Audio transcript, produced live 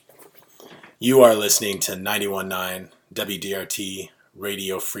You are listening to 91.9 WDRT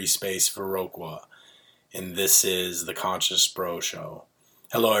Radio Free Space Viroqua, and this is the Conscious Bro Show.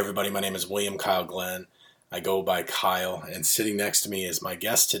 Hello, everybody. My name is William Kyle Glenn. I go by Kyle, and sitting next to me is my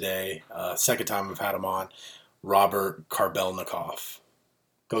guest today, second time I've had him on, Robert Karbelnikoff.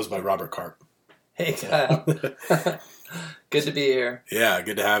 Goes by Robert Karp. Hey, Kyle. Good to be here. Yeah,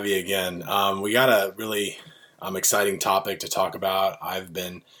 good to have you again. We got a really exciting topic to talk about. I've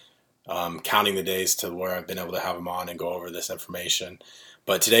been counting the days to where I've been able to have him on and go over this information.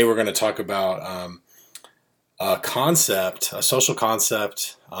 But today we're going to talk about a social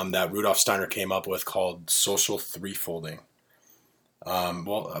concept that Rudolf Steiner came up with called social threefolding.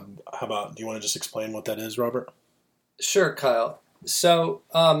 How about, do you want to just explain what that is, Robert? Sure, Kyle. So,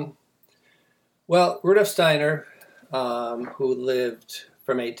 Rudolf Steiner, who lived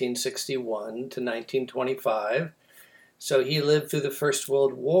from 1861 to 1925, so he lived through the First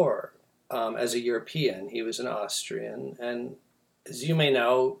World War as a European. He was an Austrian, and as you may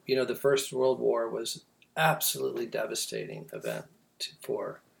know, the First World War was absolutely devastating event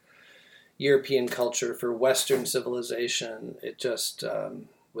for European culture, for Western civilization. It just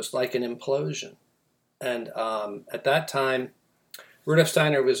was like an implosion. And at that time, Rudolf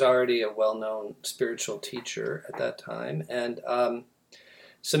Steiner was already a well-known spiritual teacher at that time, and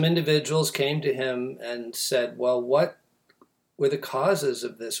some individuals came to him and said, well, what were the causes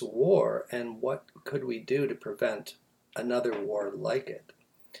of this war, and what could we do to prevent another war like it?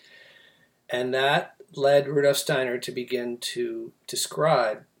 And that led Rudolf Steiner to begin to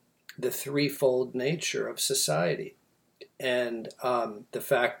describe the threefold nature of society, and the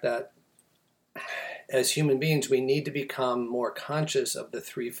fact that as human beings, we need to become more conscious of the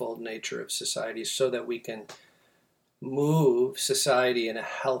threefold nature of society so that we can move society in a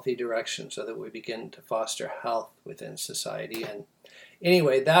healthy direction, so that we begin to foster health within society. And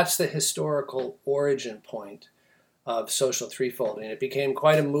anyway, that's the historical origin point of social threefolding. It became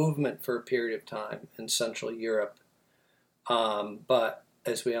quite a movement for a period of time in Central Europe. But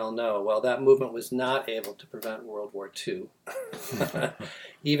as we all know, that movement was not able to prevent World War II,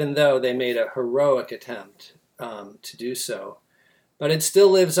 even though they made a heroic attempt to do so. But it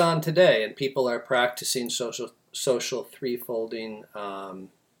still lives on today, and people are practicing social threefolding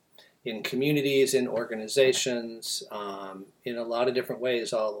in communities, in organizations, in a lot of different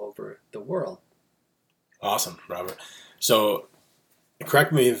ways all over the world. Awesome, Robert. So,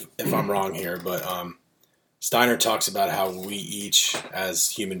 correct me if I'm wrong here, but Steiner talks about how we each, as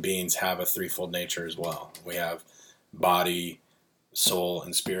human beings, have a threefold nature as well. We have body, soul,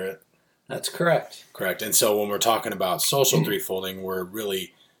 and spirit. That's correct. Correct. And so when we're talking about social threefolding, we're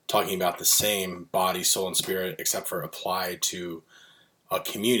really talking about the same body, soul, and spirit, except for applied to a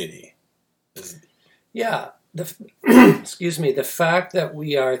community. Yeah. The fact that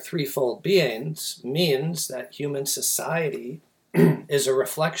we are threefold beings means that human society is a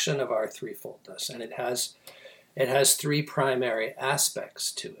reflection of our threefoldness, and it has three primary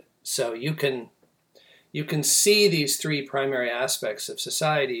aspects to it. So you can see these three primary aspects of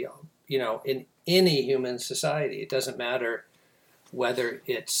society, in any human society. It doesn't matter whether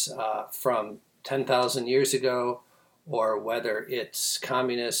it's from 10,000 years ago, or whether it's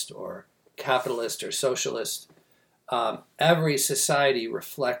communist or capitalist or socialist. Every society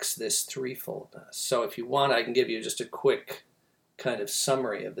reflects this threefoldness. So if you want, I can give you just a quick kind of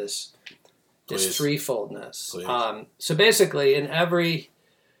summary of this threefoldness. So basically,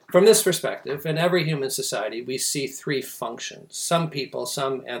 from this perspective, in every human society, we see three functions. Some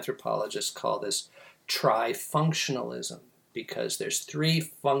anthropologists call this trifunctionalism, because there's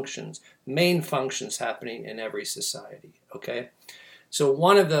three main functions happening in every society, okay? So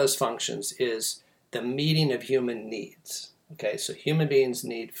one of those functions is the meeting of human needs, okay? So human beings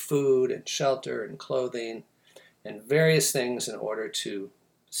need food and shelter and clothing and various things in order to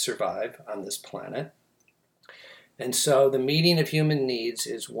survive on this planet. And so the meeting of human needs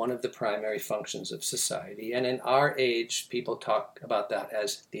is one of the primary functions of society. And in our age, people talk about that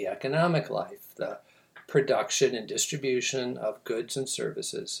as the economic life, the production and distribution of goods and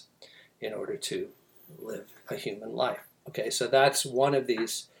services in order to live a human life. Okay, so that's one of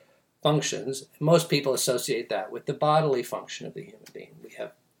these functions. Most people associate that with the bodily function of the human being.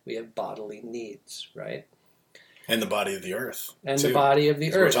 We have bodily needs, right? And the body of the earth. And too. The body of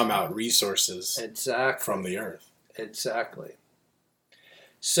the earth. We're talking about resources from the earth. Exactly.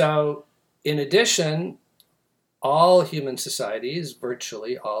 So, in addition, all human societies,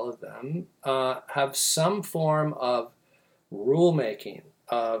 virtually all of them, have some form of rulemaking,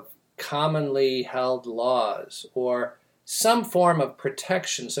 of commonly held laws, or some form of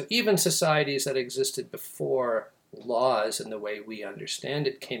protection. So even societies that existed before laws and the way we understand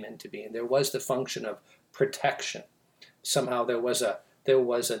it came into being, there was the function of protection. Somehow there was a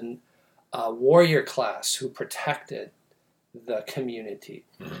warrior class who protected the community,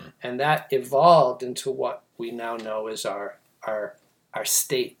 and that evolved into what we now know as our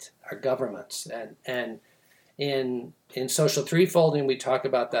state, our governments, and in social threefolding we talk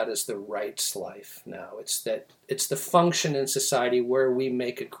about that as the rights life. Now it's the function in society where we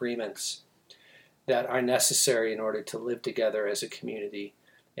make agreements that are necessary in order to live together as a community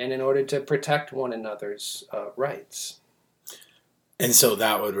and in order to protect one another's rights. And so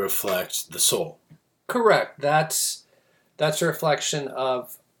that would reflect the soul. Correct. That's a reflection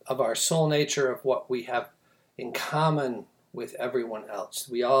of our soul nature, of what we have in common with everyone else.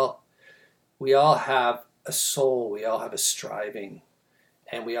 We all have a soul, we all have a striving,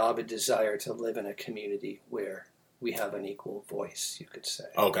 and we all have a desire to live in a community where we have an equal voice, you could say.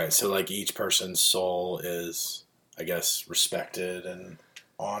 Okay, so like each person's soul is, I guess, respected and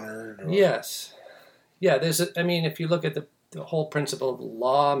honored? Or? Yes. Yeah, if you look at the whole principle of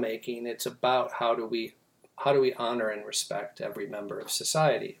lawmaking, it's about how do we honor and respect every member of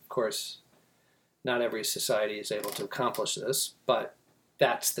society. Of course, not every society is able to accomplish this, but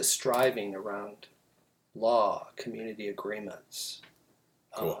that's the striving around law, community agreements.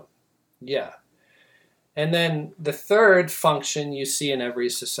 Cool. Yeah. And then the third function you see in every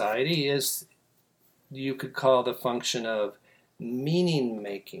society is, you could call the function of meaning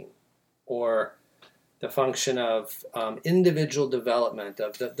making, or the function of individual development,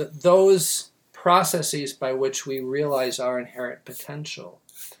 of those processes by which we realize our inherent potential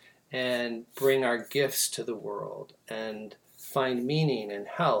and bring our gifts to the world and find meaning and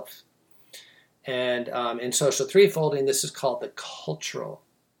health. And in social threefolding, this is called the cultural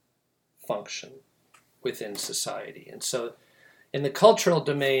function within society. And so in the cultural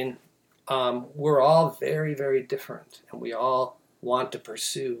domain, we're all very, very different, and we all want to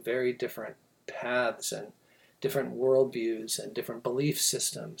pursue very different paths and different worldviews and different belief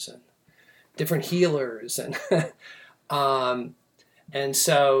systems and different healers, and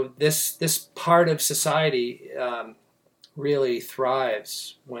so this part of society really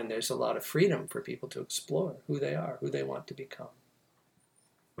thrives when there's a lot of freedom for people to explore who they are, who they want to become.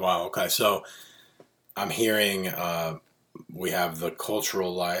 Wow. Okay. So I'm hearing we have the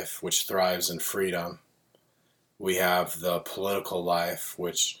cultural life, which thrives in freedom. We have the political life,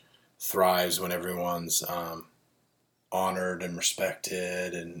 which thrives when everyone's honored and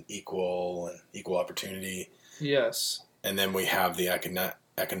respected and equal opportunity. Yes. And then we have the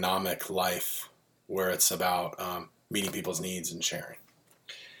economic life, where it's about meeting people's needs and sharing.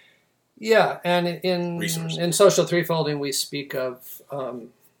 Yeah, and in social threefolding, we speak of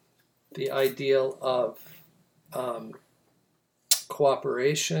the ideal of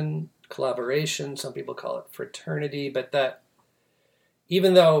cooperation, collaboration. Some people call it fraternity, but that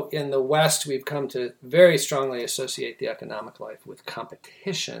even though in the West we've come to very strongly associate the economic life with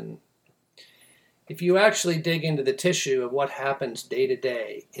competition, if you actually dig into the tissue of what happens day to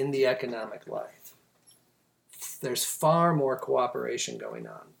day in the economic life, there's far more cooperation going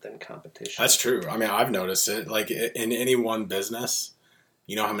on than competition. That's true. I mean, I've noticed it. Like in any one business,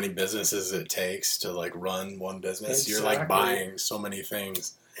 you know how many businesses it takes to like run one business? Exactly. You're like buying so many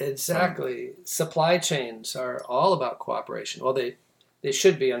things. Exactly. Supply chains are all about cooperation. Well, they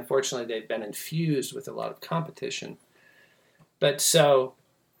should be. Unfortunately, they've been infused with a lot of competition. But so,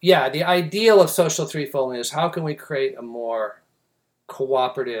 yeah, the ideal of social threefolding is how can we create a more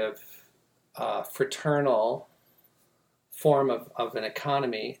cooperative, fraternal form of an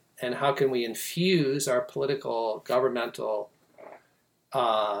economy, and how can we infuse our political, governmental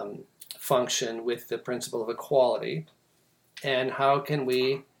function with the principle of equality, and how can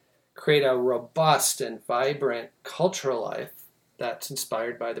we create a robust and vibrant cultural life that's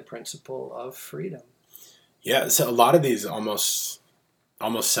inspired by the principle of freedom. Yeah, so a lot of these almost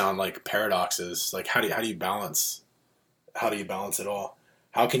sound like paradoxes. Like how do you balance it all?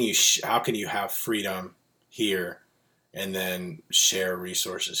 How can you have freedom here and then share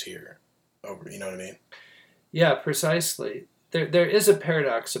resources here? Over, you know what I mean? Yeah, precisely. There is a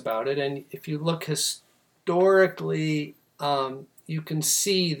paradox about it, and if you look historically, you can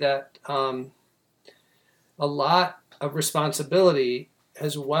see that a lot of responsibility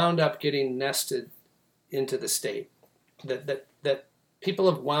has wound up getting nested into the state. That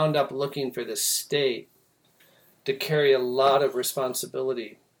people have wound up looking for the state to carry a lot of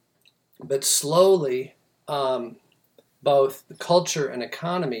responsibility, but slowly, both the culture and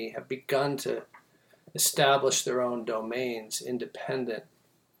economy have begun to establish their own domains independent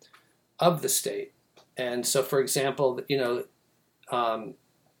of the state. And so, for example,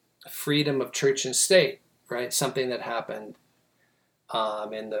 freedom of church and state right? Something that happened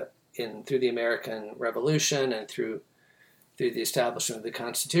through the American Revolution and through the establishment of the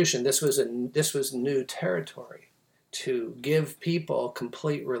Constitution. This was new territory to give people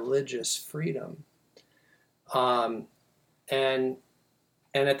complete religious freedom, and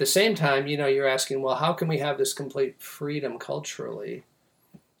at the same time, you're asking, well, how can we have this complete freedom culturally,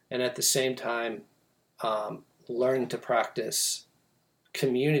 and at the same time learn to practice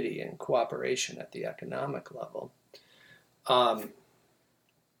community and cooperation at the economic level?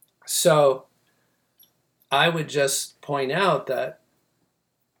 So I would just point out that,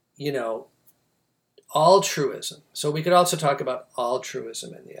 altruism. So we could also talk about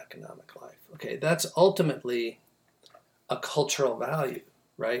altruism in the economic life. Okay, that's ultimately a cultural value,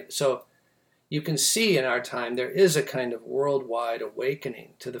 right? So you can see in our time there is a kind of worldwide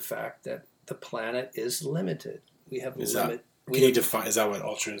awakening to the fact that the planet is limited. We have limit. Can you define? Is that what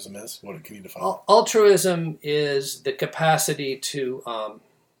altruism is? What can you define? Altruism is the capacity to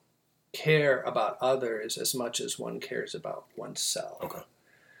care about others as much as one cares about oneself. Okay.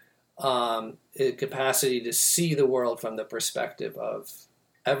 The capacity to see the world from the perspective of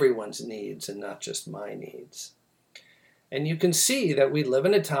everyone's needs and not just my needs. And you can see that we live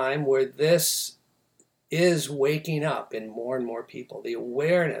in a time where this is waking up in more and more people. The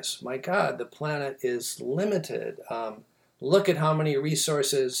awareness, my God, the planet is limited. Look at how many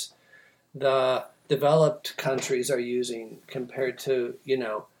resources the developed countries are using compared to,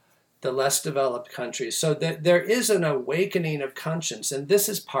 the less developed countries. So there is an awakening of conscience, and this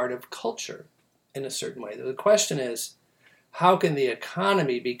is part of culture in a certain way. The question is, how can the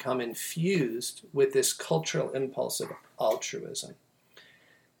economy become infused with this cultural impulse of altruism?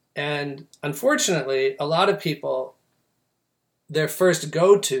 And unfortunately, a lot of people, their first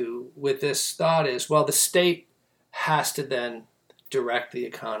go-to with this thought is, well, the state has to then direct the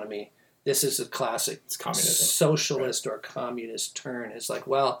economy. This is a classic socialist or communist turn. It's like,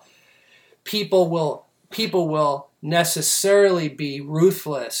 well, people will necessarily be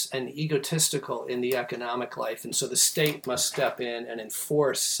ruthless and egotistical in the economic life, and so the state must step in and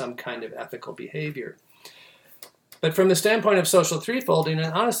enforce some kind of ethical behavior. But from the standpoint of social threefolding,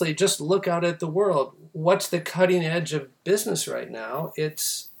 and honestly, just look out at the world. What's the cutting edge of business right now?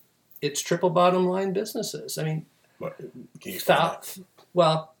 It's triple bottom line businesses. I mean,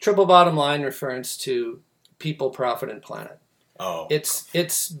 triple bottom line refers to people, profit, and planet. Oh.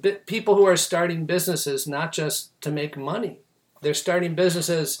 It's people who are starting businesses not just to make money. They're starting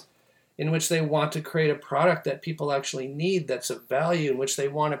businesses in which they want to create a product that people actually need, that's of value, in which they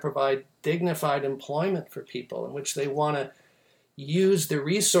want to provide dignified employment for people, in which they want to use the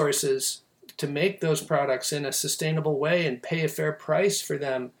resources to make those products in a sustainable way and pay a fair price for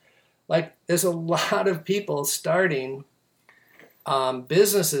them. Like, there's a lot of people starting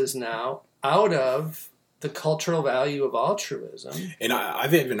businesses now out of the cultural value of altruism. And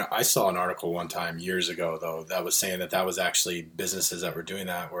I saw an article one time years ago, though, that was saying that was actually businesses that were doing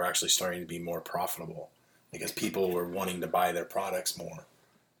that were actually starting to be more profitable because people were wanting to buy their products more.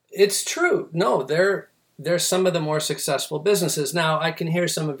 It's true. No, they're some of the more successful businesses. Now, I can hear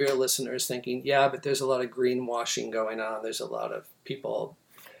some of your listeners thinking, yeah, but there's a lot of greenwashing going on. There's a lot of people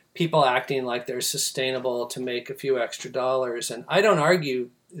acting like they're sustainable to make a few extra dollars. And I don't argue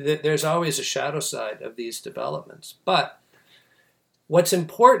that there's always a shadow side of these developments. But what's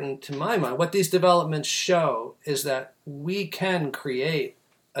important to my mind, what these developments show, is that we can create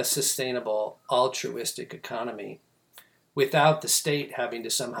a sustainable, altruistic economy without the state having to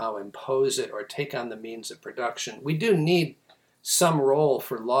somehow impose it or take on the means of production. We do need some role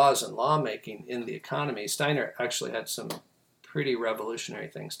for laws and lawmaking in the economy. Steiner actually had some pretty revolutionary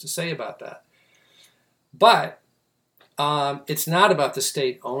things to say about that. But it's not about the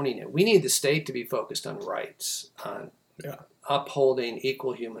state owning it. We need the state to be focused on rights, on upholding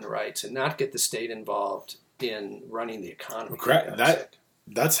equal human rights, and not get the state involved in running the economy. Correct.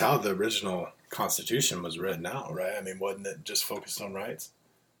 That's how the original Constitution was written out, right? I mean, wasn't it just focused on rights?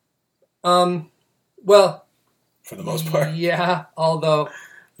 Well, for the most part, yeah. Although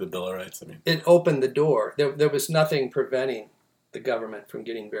the Bill of Rights, I mean, it opened the door. There was nothing preventing the government from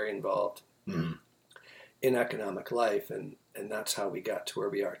getting very involved in economic life, and that's how we got to where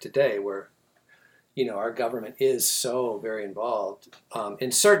we are today, where our government is so very involved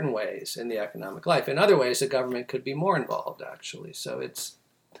in certain ways in the economic life. In other ways, the government could be more involved, actually. So it's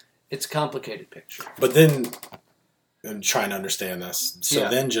a complicated picture. But then, I'm trying to understand this. So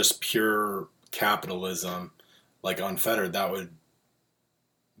then, just pure capitalism, like unfettered,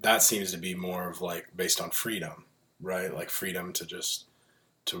 that seems to be more of like based on freedom, right? Like freedom to just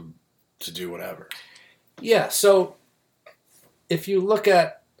to do whatever. Yeah. So if you look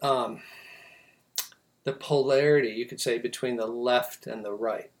at the polarity, you could say, between the left and the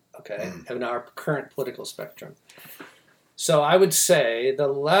right, okay, in our current political spectrum. So I would say the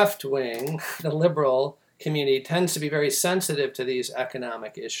left wing, the liberal community, tends to be very sensitive to these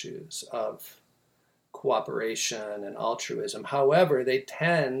economic issues of cooperation and altruism. However, they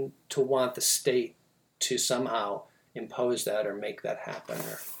tend to want the state to somehow impose that or make that happen.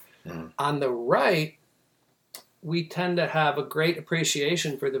 On the right, we tend to have a great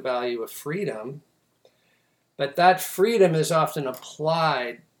appreciation for the value of freedom, but that freedom is often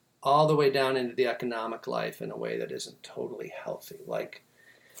applied all the way down into the economic life in a way that isn't totally healthy. Like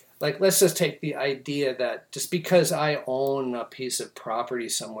let's just take the idea that just because I own a piece of property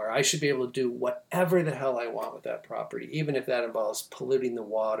somewhere, I should be able to do whatever the hell I want with that property, even if that involves polluting the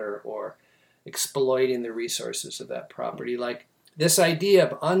water or exploiting the resources of that property. Like this idea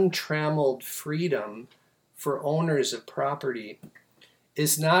of untrammeled freedom for owners of property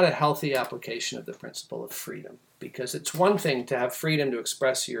is not a healthy application of the principle of freedom, because it's one thing to have freedom to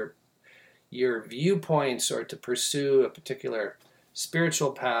express your viewpoints or to pursue a particular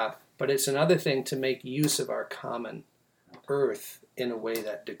spiritual path, but it's another thing to make use of our common earth in a way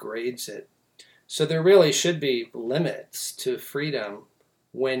that degrades it. So there really should be limits to freedom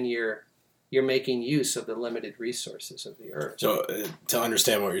when you're making use of the limited resources of the earth. So to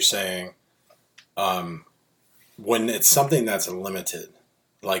understand what you're saying, when it's something that's limited,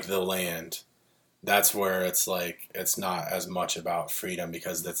 like the land, that's where it's like it's not as much about freedom,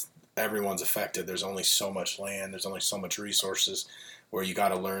 because everyone's affected. There's only so much land, there's only so much resources, where you got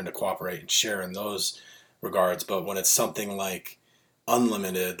to learn to cooperate and share in those regards. But when it's something like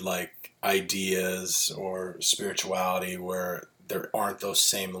unlimited, like ideas or spirituality, where there aren't those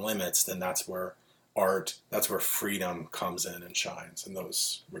same limits, then that's where freedom comes in and shines in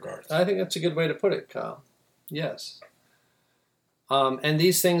those regards. I think that's a good way to put it, Kyle. Yes. And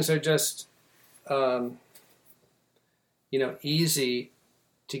these things are just, easy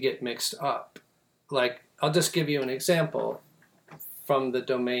to get mixed up. Like, I'll just give you an example from the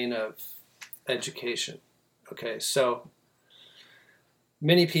domain of education. Okay, so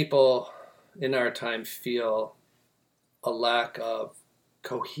many people in our time feel a lack of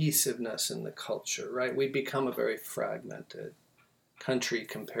cohesiveness in the culture, right? We've become a very fragmented country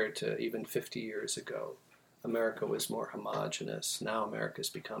compared to even 50 years ago. America was more homogenous. Now America's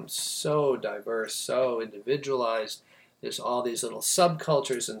become so diverse, so individualized. There's all these little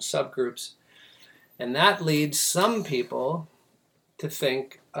subcultures and subgroups. And that leads some people to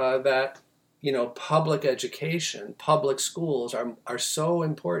think that, public education, public schools are so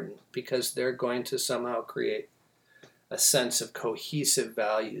important because they're going to somehow create a sense of cohesive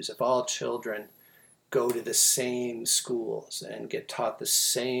values. If all children go to the same schools and get taught the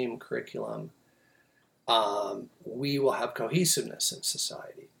same curriculum, we will have cohesiveness in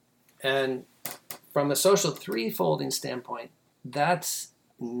society. And from a social threefolding standpoint, that's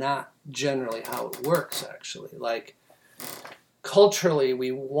not generally how it works, actually. Like, culturally,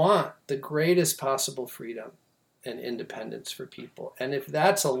 we want the greatest possible freedom and independence for people. And if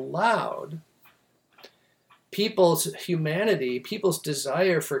that's allowed, people's humanity, people's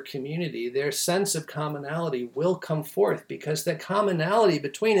desire for community, their sense of commonality will come forth, because the commonality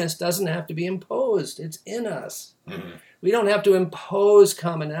between us doesn't have to be imposed. It's in us. Mm-hmm. We don't have to impose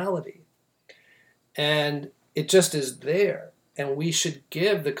commonality. And it just is there. And we should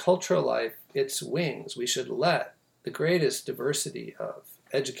give the cultural life its wings. We should let the greatest diversity of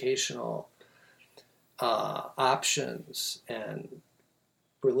educational options and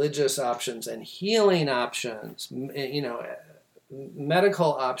religious options and healing options,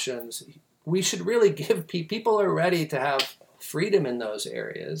 medical options. We should really give people are ready to have freedom in those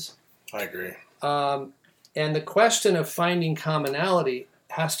areas. I agree. And the question of finding commonality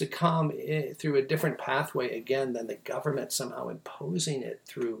has to come through a different pathway again than the government somehow imposing it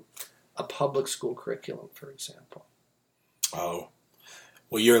through a public school curriculum, for example. Oh,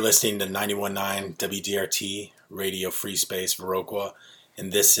 well, you're listening to 91.9 WDRT, Radio Free Space, Viroqua,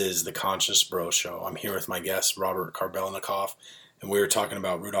 and this is the Conscious Bro Show. I'm here with my guest, Robert Karbelnikoff, and we were talking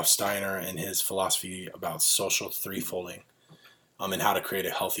about Rudolf Steiner and his philosophy about social threefolding, and how to create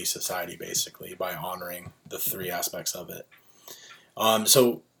a healthy society, basically, by honoring the three aspects of it.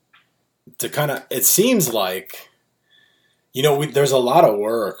 So, it seems like, there's a lot of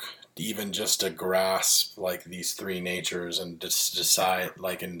work even just to grasp like these three natures and just decide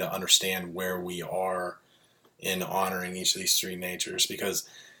and to understand where we are in honoring each of these three natures, because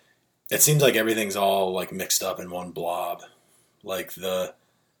it seems like everything's all like mixed up in one blob. Like do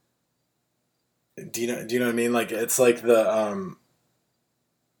you know what I mean? Like it's like the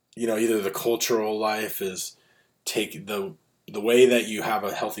either the cultural life is the way that you have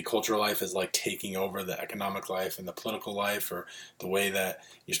a healthy cultural life is like taking over the economic life and the political life, or the way that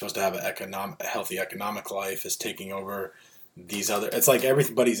you're supposed to have a healthy economic life is taking over these other. It's like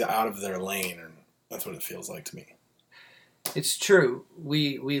everybody's out of their lane, and that's what it feels like to me. It's true.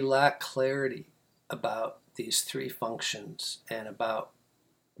 We lack clarity about these three functions and about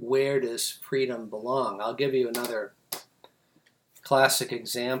where does freedom belong. I'll give you another classic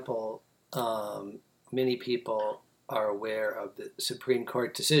example. Many people are aware of the Supreme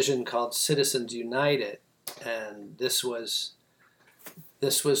Court decision called Citizens United, and this was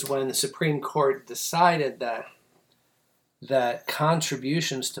when the Supreme Court decided that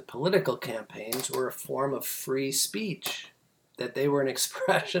contributions to political campaigns were a form of free speech, that they were an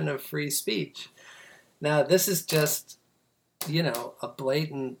expression of free speech. Now, this is just, a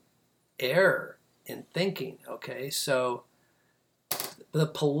blatant error in thinking, okay? So the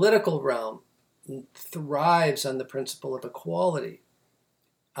political realm thrives on the principle of equality.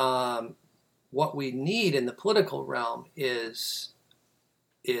 What we need in the political realm is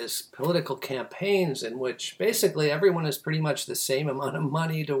political campaigns in which basically everyone has pretty much the same amount of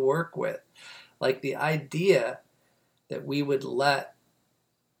money to work with. Like the idea that we would let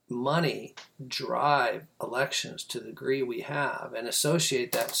money drive elections to the degree we have and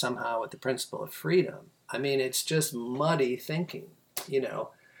associate that somehow with the principle of freedom. I mean, it's just muddy thinking.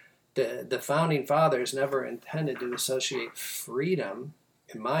 The founding fathers never intended to associate freedom,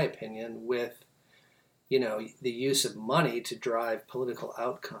 in my opinion, with the use of money to drive political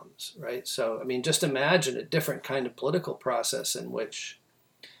outcomes, right? So, I mean, just imagine a different kind of political process in which,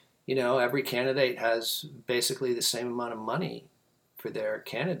 every candidate has basically the same amount of money for their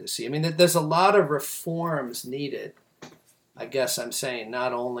candidacy. I mean, there's a lot of reforms needed, I guess I'm saying,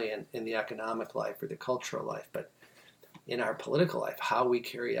 not only in the economic life or the cultural life, but in our political life, how we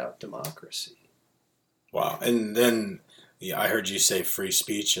carry out democracy. Wow. And then I heard you say free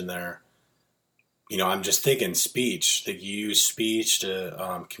speech in there. I'm just thinking speech, that you use speech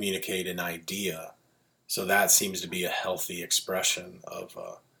to communicate an idea. So that seems to be a healthy expression of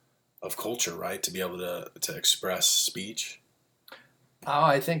culture, right? To be able to express speech. Oh,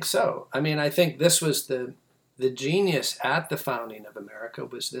 I think so. I mean, I think this was the genius at the founding of America,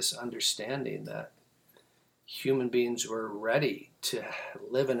 was this understanding that human beings were ready to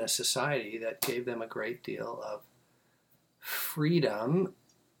live in a society that gave them a great deal of freedom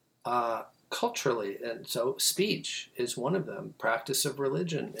culturally. And so speech is one of them. Practice of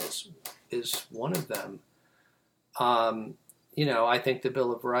religion is one of them. I think the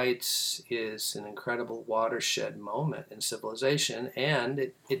Bill of Rights is an incredible watershed moment in civilization, and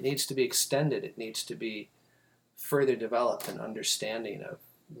it needs to be extended. It needs to be further developed, an understanding of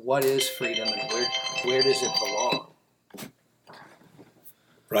what is freedom and where does it belong.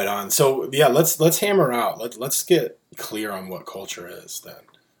 Right on. So yeah, let's hammer out. Let's get clear on what culture is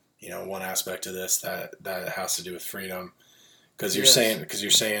then. One aspect of this that has to do with freedom, because you're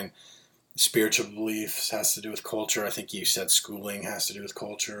saying spiritual beliefs has to do with culture. I think you said schooling has to do with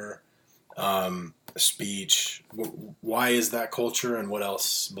culture. Speech. Why is that culture, and what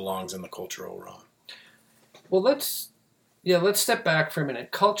else belongs in the cultural realm? Well, let's step back for a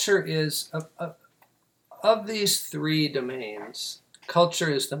minute. Culture is of these three domains. Culture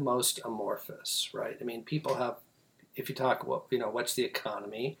is the most amorphous, right? I mean, people have, if you talk about, what's the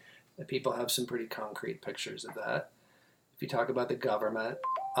economy, people have some pretty concrete pictures of that. If you talk about the government,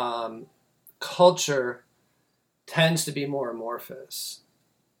 culture tends to be more amorphous.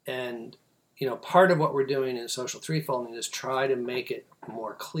 And, part of what we're doing in social threefolding is try to make it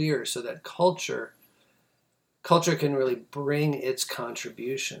more clear so that culture can really bring its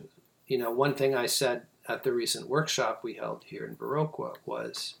contribution. One thing I said at the recent workshop we held here in Viroqua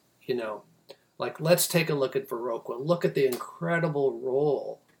was, let's take a look at Viroqua. Look at the incredible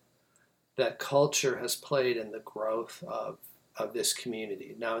role that culture has played in the growth of this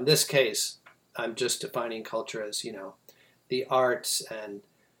community. Now, in this case, I'm just defining culture as, the arts and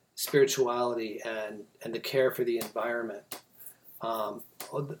spirituality and the care for the environment.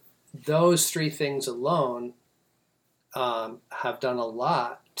 Those three things alone have done a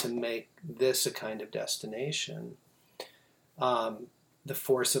lot to make this a kind of destination. The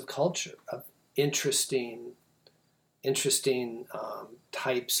force of culture, of interesting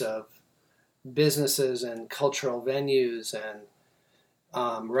types of businesses and cultural venues and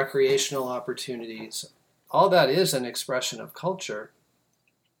recreational opportunities. All that is an expression of culture.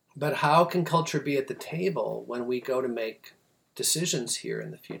 But how can culture be at the table when we go to make decisions here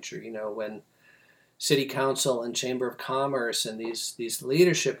in the future? When City Council and Chamber of Commerce and these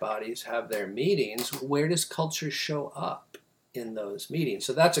leadership bodies have their meetings, where does culture show up in those meetings?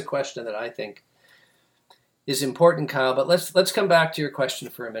 So that's a question that I think is important, Kyle. But let's come back to your question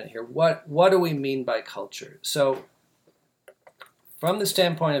for a minute here. What do we mean by culture? So, from the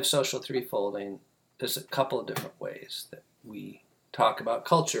standpoint of social threefolding, there's a couple of different ways that we talk about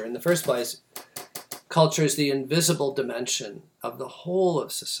culture. In the first place, culture is the invisible dimension of the whole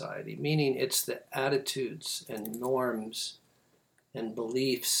of society, meaning it's the attitudes and norms and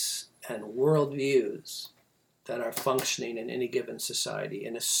beliefs and worldviews that are functioning in any given society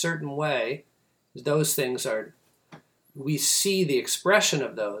in a certain way. Those things we see the expression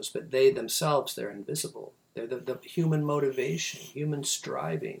of those, but they themselves, they're invisible. They're the human motivation, human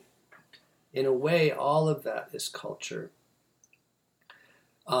striving. In a way, all of that is culture.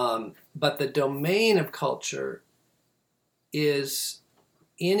 But the domain of culture is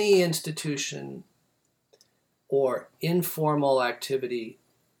any institution or informal activity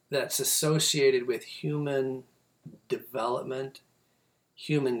that's associated with human development,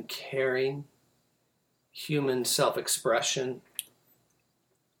 human caring, human self-expression.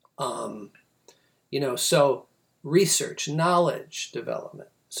 So research, knowledge development.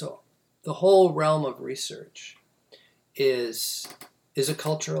 So the whole realm of research is a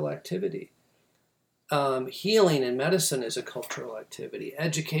cultural activity. Healing and medicine is a cultural activity.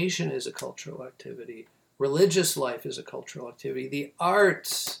 Education is a cultural activity. Religious life is a cultural activity. The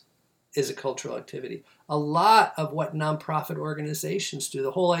arts is a cultural activity. A lot of what nonprofit organizations do,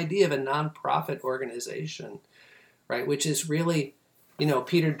 the whole idea of a nonprofit organization, right, which is really,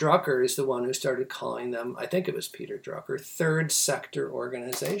 Peter Drucker is the one who started calling them, I think it was Peter Drucker, third sector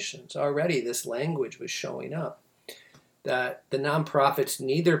organizations. Already this language was showing up, that the nonprofit's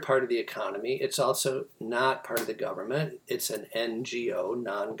neither part of the economy, it's also not part of the government, it's an NGO,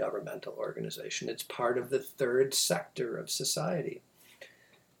 non-governmental organization. It's part of the third sector of society.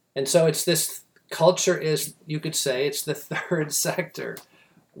 And so it's this culture is, you could say, it's the third sector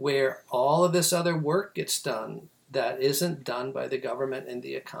where all of this other work gets done that isn't done by the government and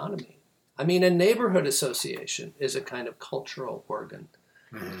the economy. I mean, a neighborhood association is a kind of cultural organ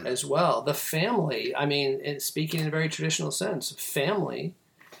as well. The family, speaking in a very traditional sense, family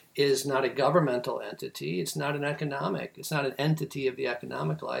is not a governmental entity. It's not it's not an entity of the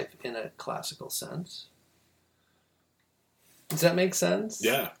economic life in a classical sense. Does that make sense?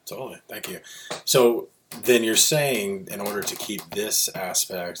 Yeah, totally. Thank you. So then you're saying in order to keep this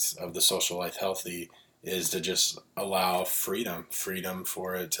aspect of the social life healthy is to just allow freedom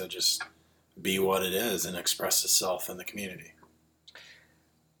for it to just be what it is and express itself in the community.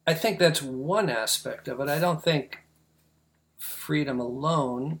 I think that's one aspect of it. I don't think freedom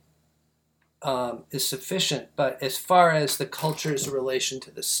alone is sufficient, but as far as the culture's relation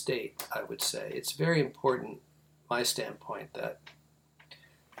to the state, I would say it's very important, my standpoint, that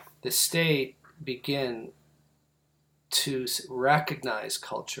the state begin to recognize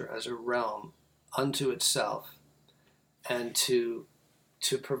culture as a realm unto itself and to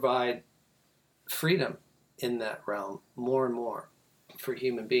provide freedom in that realm more and more for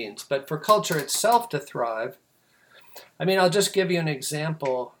human beings. But for culture itself to thrive, I'll just give you an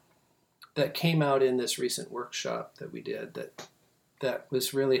example that came out in this recent workshop that we did that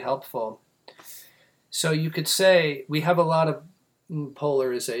was really helpful. So you could say we have a lot of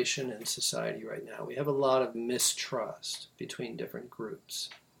polarization in society right now. We have a lot of mistrust between different groups.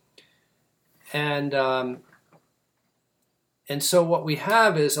 And so what we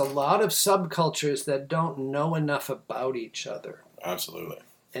have is a lot of subcultures that don't know enough about each other. Absolutely.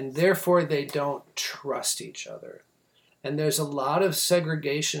 And therefore they don't trust each other. And there's a lot of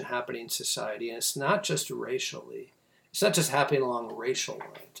segregation happening in society, and it's not just racially. It's not just happening along racial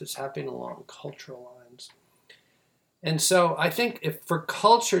lines. It's happening along cultural lines. And so I think if for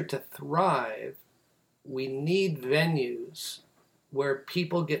culture to thrive, we need venues where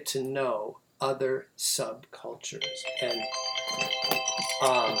people get to know other subcultures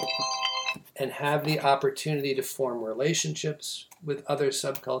and have the opportunity to form relationships with other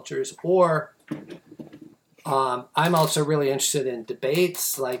subcultures. Or I'm also really interested in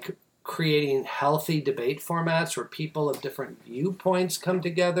debates, like creating healthy debate formats where people of different viewpoints come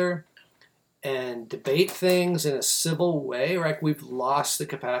together and debate things in a civil way. Like we've lost the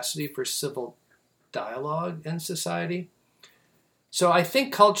capacity for civil dialogue in society. So I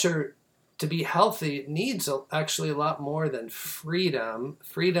think culture, to be healthy, needs actually a lot more than freedom.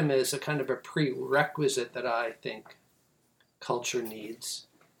 Freedom is a kind of a prerequisite that I think culture needs.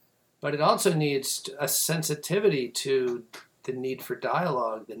 But it also needs a sensitivity to the need for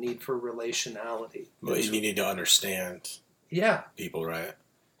dialogue, the need for relationality. Well, you need to understand people, right?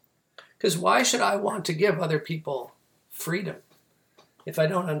 Because why should I want to give other people freedom if I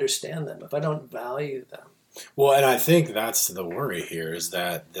don't understand them, if I don't value them? Well, and I think that's the worry here, is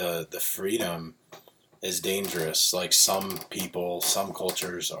that the freedom is dangerous. Like some people, some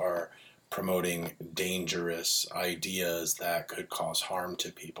cultures are promoting dangerous ideas that could cause harm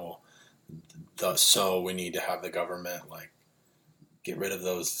to people. So we need to have the government like get rid of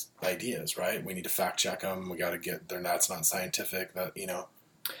those ideas, right? We need to fact check them. We got to get that's not scientific. That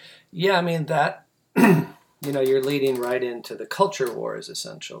Yeah, I mean that. You're leading right into the culture wars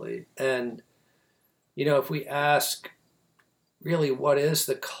essentially, and if we ask, really, what is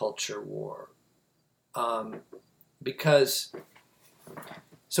the culture war? Because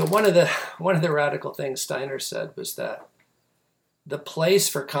so one of the radical things Steiner said was that the place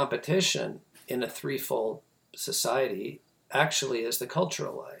for competition in a threefold society actually is the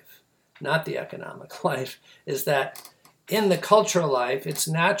cultural life, not the economic life. Is that in the cultural life, it's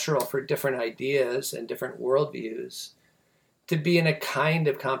natural for different ideas and different worldviews to be in a kind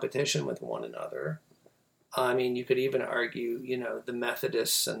of competition with one another. I mean, you could even argue, the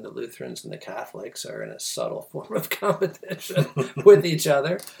Methodists and the Lutherans and the Catholics are in a subtle form of competition with each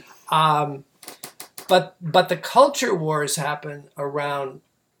other. But the culture wars happen around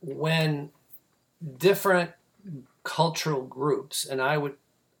when different cultural groups, and I would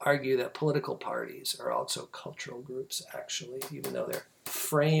argue that political parties are also cultural groups, actually, even though they're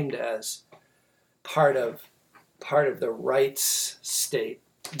framed as part of the rights state.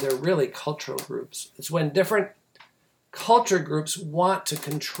 They're really cultural groups. It's when different culture groups want to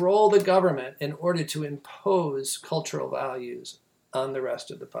control the government in order to impose cultural values on the rest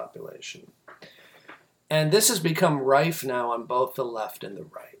of the population. And this has become rife now on both the left and the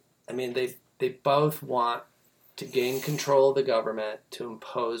right. I mean, they both want to gain control of the government, to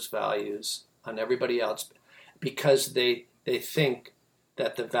impose values on everybody else because they think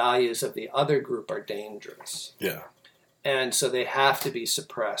that the values of the other group are dangerous. Yeah. And so they have to be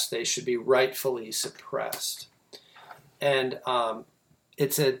suppressed. They should be rightfully suppressed. And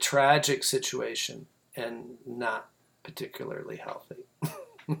it's a tragic situation and not particularly healthy,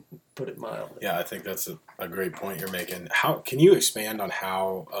 put it mildly. Yeah, I think that's a great point you're making. How can you expand on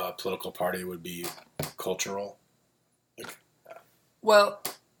how a political party would be cultural? Well,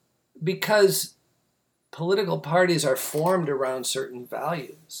 because political parties are formed around certain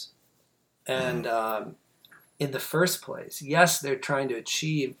values. And in the first place, yes, they're trying to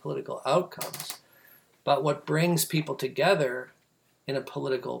achieve political outcomes, but what brings people together in a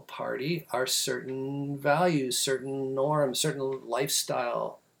political party are certain values, certain norms, certain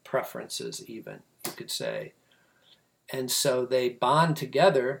lifestyle preferences, even, you could say. And so they bond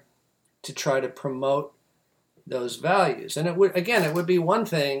together to try to promote those values. And it would be one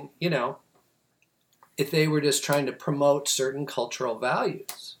thing, if they were just trying to promote certain cultural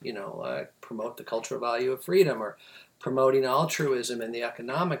values, like promote the cultural value of freedom or promoting altruism in the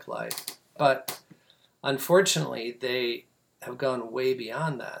economic life. But unfortunately, they have gone way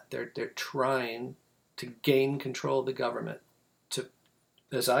beyond that. They're trying to gain control of the government to,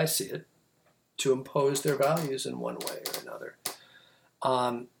 as I see it, to impose their values in one way or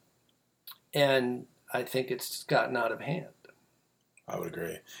another. And I think it's gotten out of hand. I would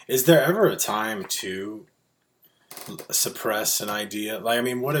agree. Is there ever a time to suppress an idea? Like, I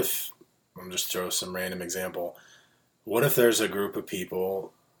mean, what if, I'm just throw some random example. What if there's a group of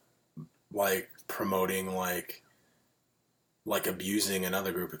people like promoting like abusing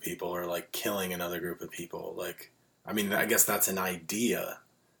another group of people or like killing another group of people? Like, I mean, I guess that's an idea,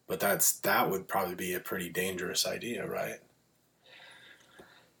 but that would probably be a pretty dangerous idea, right?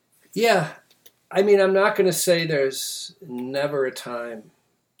 Yeah. I mean, I'm not going to say there's never a time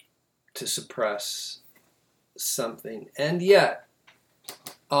to suppress something. And yet,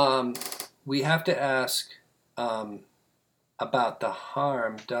 we have to ask about the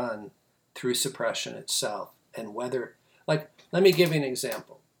harm done through suppression itself and whether, like, let me give you an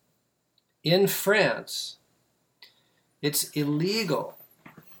example. In France, it's illegal.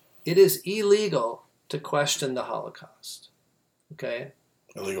 It is illegal to question the Holocaust. Okay?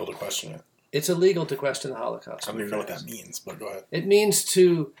 Illegal to question it. It's illegal to question the Holocaust. I don't even know what that means, but go ahead. It means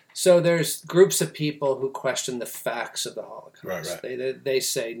so there's groups of people who question the facts of the Holocaust. Right. They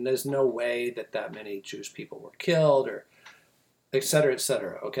say there's no way that many Jewish people were killed, or et cetera,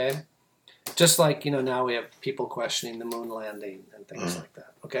 okay? Just like, now we have people questioning the moon landing and things like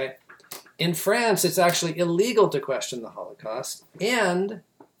that, okay? In France, it's actually illegal to question the Holocaust, and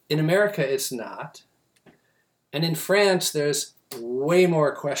in America, it's not. And in France, there's way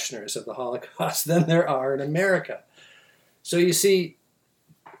more questioners of the Holocaust than there are in America. So you see,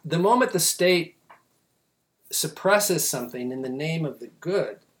 the moment the state suppresses something in the name of the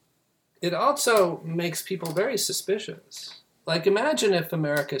good, it also makes people very suspicious. Like, imagine if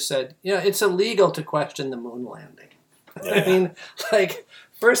America said, it's illegal to question the moon landing. Yeah. I mean, like,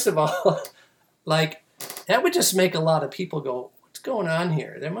 first of all, like, that would just make a lot of people go, what's going on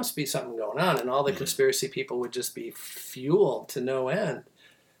here? There must be something going on. And all the conspiracy people would just be fueled to no end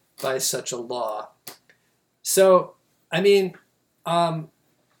by such a law. So, I mean, the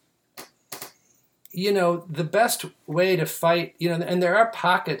best way to fight, and there are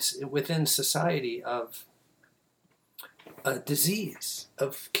pockets within society of disease,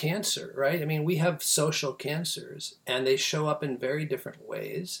 of cancer, right? I mean, we have social cancers, and they show up in very different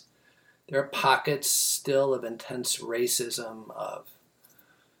ways. There are pockets still of intense racism, of,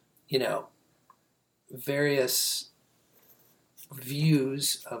 various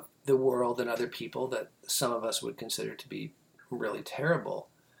views of the world and other people that some of us would consider to be really terrible.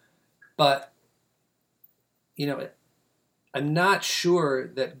 But, I'm not sure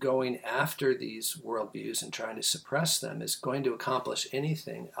that going after these worldviews and trying to suppress them is going to accomplish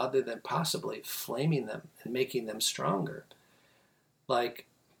anything other than possibly flaming them and making them stronger. Like,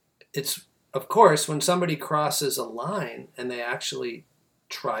 it's, of course, when somebody crosses a line and they actually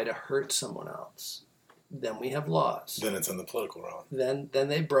try to hurt someone else, then we have laws. Then it's in the political realm. Then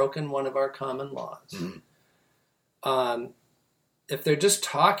they've broken one of our common laws. If they're just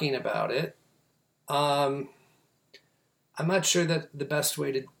talking about it, I'm not sure that the best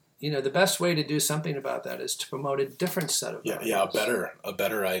way to do something about that is to promote a different set of values. Yeah, a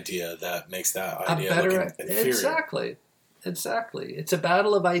better idea that makes that idea look inferior. Exactly. It's a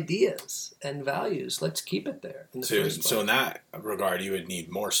battle of ideas and values. Let's keep it there. So in that regard, you would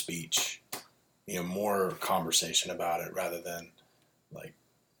need more speech, more conversation about it rather than like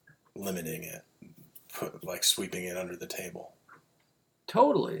limiting it, sweeping it under the table.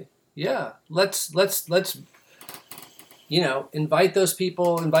 Totally. Yeah. Let's invite those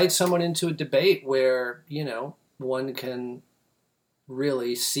people, invite someone into a debate where, one can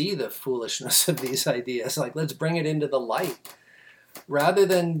really see the foolishness of these ideas. Like, let's bring it into the light rather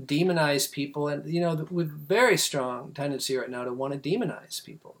than demonize people. And, with very strong tendency right now to want to demonize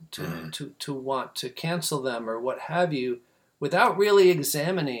people, to want to cancel them or what have you, without really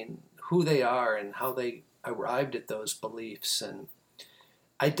examining who they are and how they arrived at those beliefs. And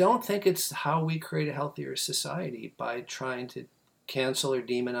I don't think it's how we create a healthier society, by trying to cancel or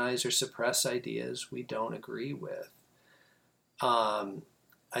demonize or suppress ideas we don't agree with.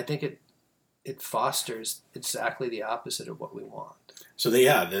 I think it fosters exactly the opposite of what we want. So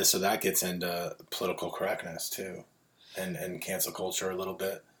that gets into political correctness too, and cancel culture a little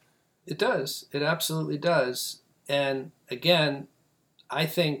bit. It does. It absolutely does. And again, I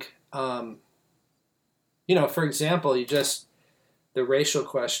think, for example, the racial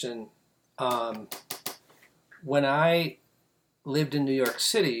question. When I lived in New York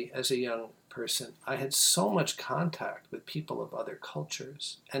City as a young person, I had so much contact with people of other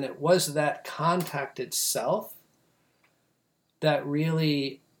cultures. And it was that contact itself that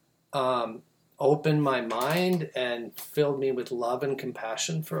really opened my mind and filled me with love and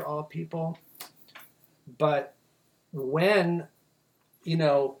compassion for all people. But when,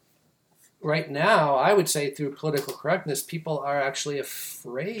 right now, I would say through political correctness, people are actually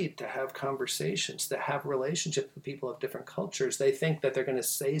afraid to have conversations, to have relationships with people of different cultures. They think that they're going to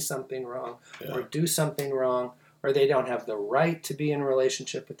say something wrong or do something wrong, or they don't have the right to be in a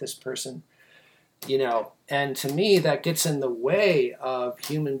relationship with this person. And to me, that gets in the way of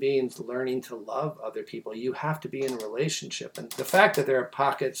human beings learning to love other people. You have to be in a relationship. And the fact that there are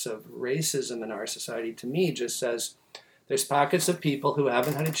pockets of racism in our society, to me, just says there's pockets of people who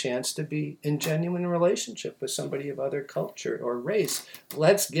haven't had a chance to be in genuine relationship with somebody of other culture or race.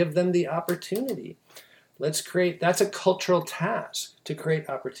 Let's give them the opportunity. That's a cultural task, to create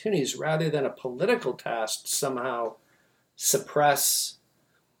opportunities rather than a political task to somehow suppress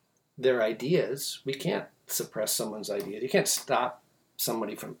their ideas. We can't suppress someone's ideas. You can't stop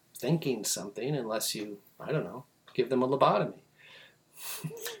somebody from thinking something unless you, give them a lobotomy.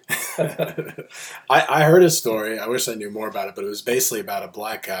 I heard a story. I wish I knew more about it, but it was basically about a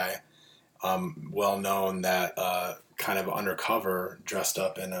black guy, well known, that kind of undercover dressed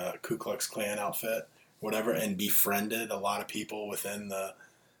up in a Ku Klux Klan outfit, whatever, and befriended a lot of people within the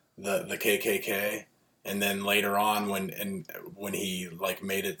KKK. And then later on, when he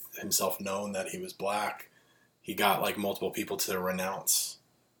made it himself known that he was black, he got multiple people to renounce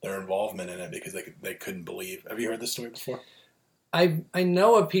their involvement in it because they couldn't believe. Have you heard this story before? I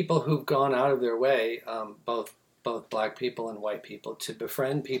know of people who've gone out of their way, both black people and white people, to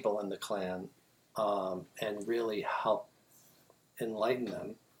befriend people in the Klan and really help enlighten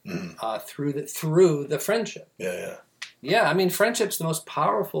them through the friendship. Yeah. Yeah, friendship's the most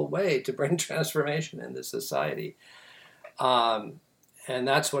powerful way to bring transformation into society. And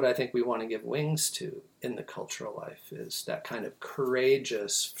that's what I think we want to give wings to in the cultural life, is that kind of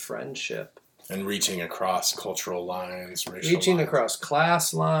courageous friendship And reaching across cultural lines, racial reaching lines. across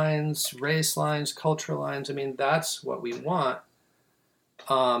class lines, race lines, cultural lines. I mean, that's what we want.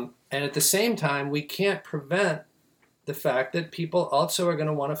 And at the same time, we can't prevent the fact that people also are going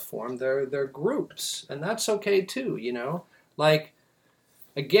to want to form their groups. And that's okay too, you know? Like,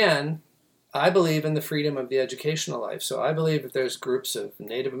 again, I believe in the freedom of the educational life. So I believe if there's groups of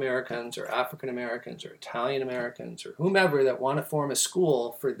Native Americans or African Americans or Italian Americans or whomever that want to form a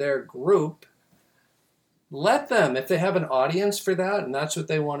school for their group, let them. If they have an audience for that and that's what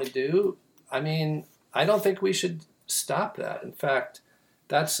they want to do, I mean, I don't think we should stop that. In fact,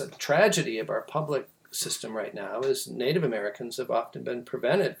 that's a tragedy of our public system right now is Native Americans have often been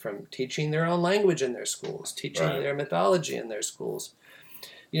prevented from teaching their own language in their schools, teaching their mythology in their schools.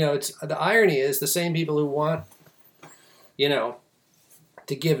 You know, it's the irony is the same people who want, you know,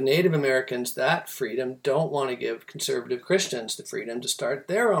 to give Native Americans that freedom don't want to give conservative Christians the freedom to start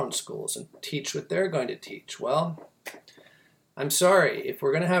their own schools and teach what they're going to teach. Well, I'm sorry. If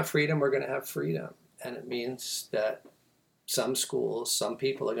we're going to have freedom, we're going to have freedom. And it means that some schools, some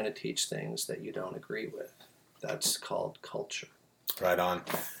people are going to teach things that you don't agree with. That's called culture. Right on.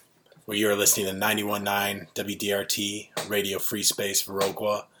 Well, you're listening to 91.9 WDRT, Radio Free Space,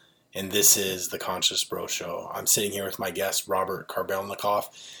 Viroqua, and this is The Conscious Bro Show. I'm sitting here with my guest, Robert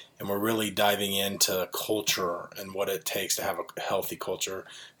Karbelnikoff, and we're really diving into culture and what it takes to have a healthy culture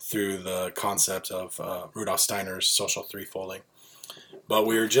through the concept of Rudolf Steiner's Social Threefolding. But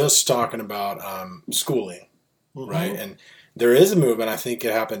we were just talking about schooling, right? And there is a movement, I think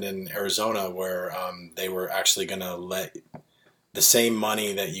it happened in Arizona, where they were actually going to let the same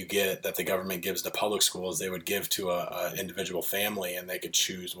money that you get, that the government gives to public schools, they would give to a individual family, and they could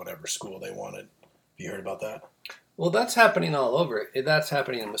choose whatever school they wanted. Have you heard about that? Well, that's happening all over. That's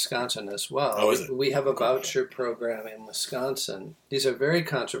happening in Wisconsin as well. Oh, is it? We have a voucher program in Wisconsin. These are very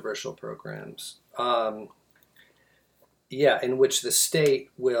controversial programs. In which the state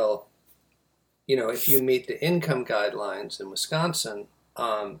will, you know, if you meet the income guidelines in Wisconsin,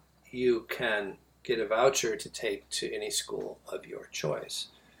 you can get a voucher to take to any school of your choice.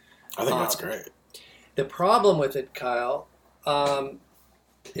 I think that's great. The problem with it, Kyle,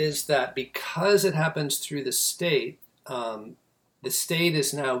 is that because it happens through the state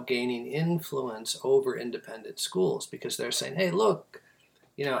is now gaining influence over independent schools because they're saying, hey, look,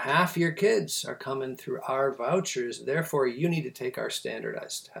 you know, half your kids are coming through our vouchers. Therefore, you need to take our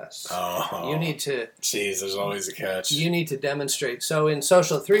standardized tests. Oh, you need to. Geez, there's always a catch. You need to demonstrate. So in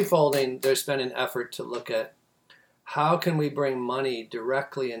social threefolding, there's been an effort to look at how can we bring money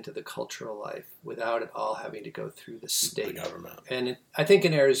directly into the cultural life without it all having to go through the state. The government. And I think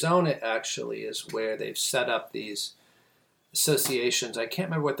in Arizona, actually, is where they've set up these associations. I can't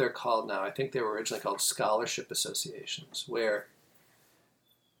remember what they're called now. I think they were originally called scholarship associations, where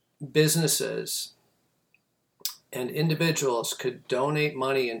businesses and individuals could donate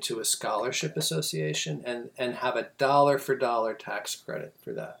money into a scholarship association and have a dollar-for-dollar tax credit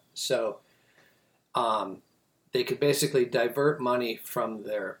for that. So they could basically divert money from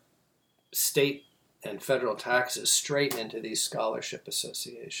their state and federal taxes straight into these scholarship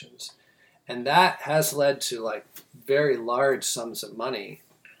associations. And that has led to like very large sums of money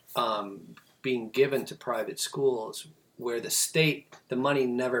being given to private schools where the money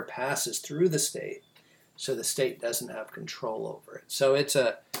never passes through the state, so the state doesn't have control over it. So it's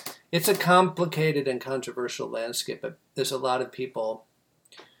a complicated and controversial landscape, but there's a lot of people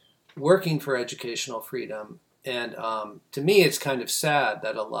working for educational freedom. And to me, it's kind of sad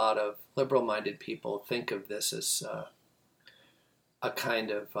that a lot of liberal-minded people think of this as a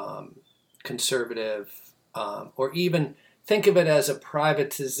kind of conservative, or even think of it as a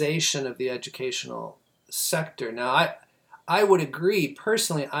privatization of the educational sector. Now, I would agree.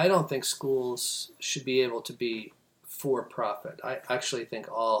 Personally, I don't think schools should be able to be for-profit. I actually think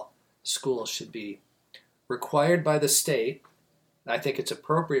all schools should be required by the state. I think it's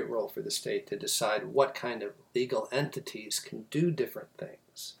appropriate role for the state to decide what kind of legal entities can do different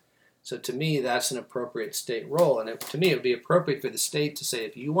things. So to me, that's an appropriate state role. And to me, it would be appropriate for the state to say,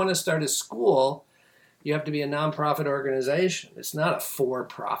 if you want to start a school, you have to be a nonprofit organization. It's not a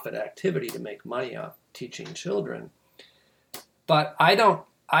for-profit activity to make money off teaching children. But I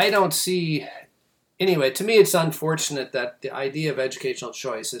don't see, anyway, to me it's unfortunate that the idea of educational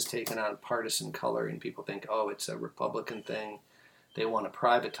choice has taken on partisan coloring. People think, oh, it's a Republican thing. They want to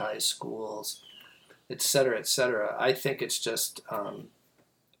privatize schools, et cetera, et cetera. I think it's just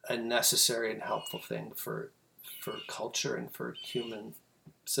a necessary and helpful thing for culture and for human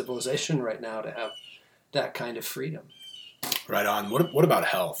civilization right now to have that kind of freedom. Right on. What about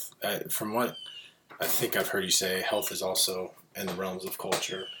health? From what I think I've heard you say, health is also in the realms of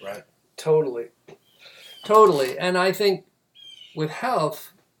culture, right? Totally. Totally. And I think with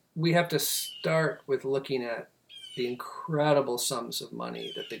health, we have to start with looking at the incredible sums of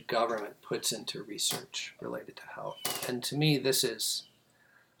money that the government puts into research related to health. And to me, this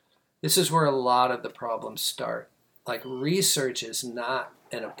is where a lot of the problems start. Like, research is not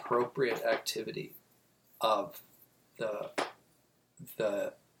an appropriate activity of the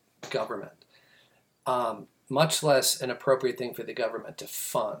government, much less an appropriate thing for the government to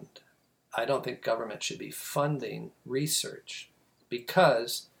fund. I don't think government should be funding research,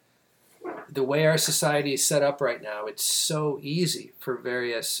 because the way our society is set up right now, it's so easy for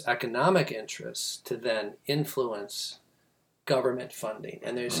various economic interests to then influence government funding.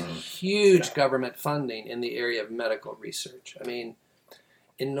 And there's huge government funding in the area of medical research. I mean,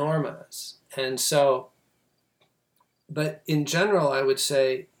 enormous. And so, but in general, I would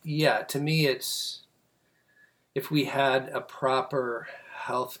say, yeah, to me, it's, if we had a proper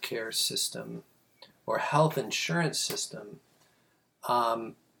healthcare system or health insurance system,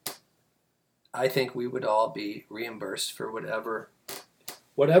 I think we would all be reimbursed for whatever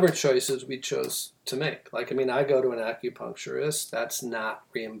choices we chose to make. Like, I mean, I go to an acupuncturist, that's not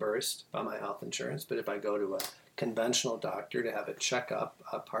reimbursed by my health insurance, but if I go to a conventional doctor to have a checkup,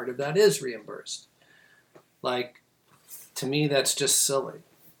 a part of that is reimbursed. Like, to me, that's just silly.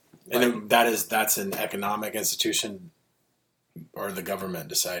 And that's an economic institution or the government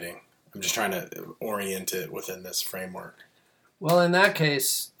deciding? I'm just trying to orient it within this framework. Well, in that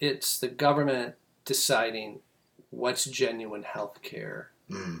case, it's the government deciding what's genuine health care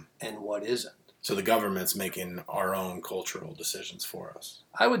and what isn't. So the government's making our own cultural decisions for us.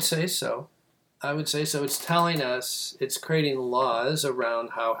 I would say so. It's telling us, it's creating laws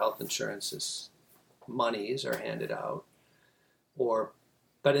around how health insurance's monies are handed out.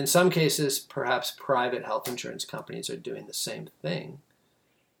 But in some cases, perhaps private health insurance companies are doing the same thing.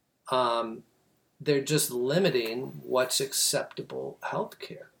 They're just limiting what's acceptable health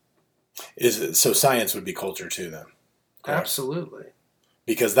care. So science would be culture too, then? Correct? Absolutely.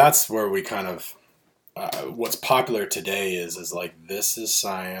 Because that's where we kind of, what's popular today is like, this is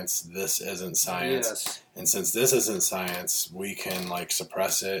science, this isn't science. Yes. And since this isn't science, we can like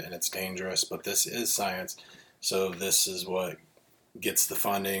suppress it and it's dangerous, but this is science. So this is what gets the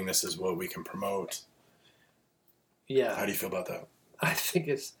funding, this is what we can promote. Yeah. How do you feel about that? I think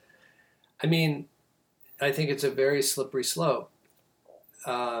it's a very slippery slope.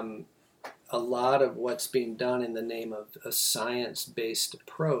 A lot of what's being done in the name of a science-based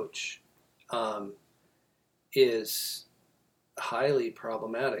approach is highly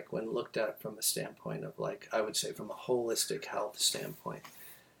problematic when looked at from a standpoint of, like, I would say from a holistic health standpoint.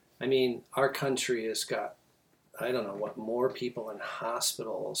 I mean, our country has got, I don't know what, more people in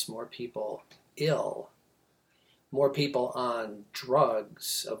hospitals, more people ill, more people on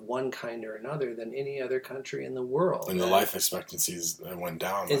drugs of one kind or another than any other country in the world. And the life expectancies went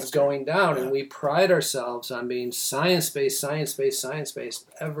down. It's going down, yeah. And we pride ourselves on being science-based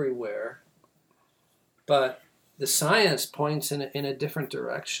everywhere. But the science points in a different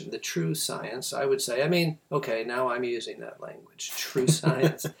direction. The true science, I would say. I mean, okay, now I'm using that language, true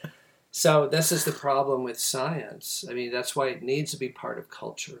science. So this is the problem with science. I mean, that's why it needs to be part of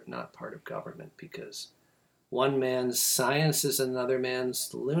culture, not part of government, because one man's science is another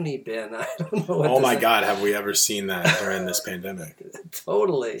man's loony bin. I don't know what Oh my God, have we ever seen that during this pandemic?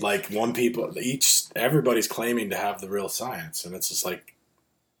 Totally. Like, everybody's claiming to have the real science, and it's just like,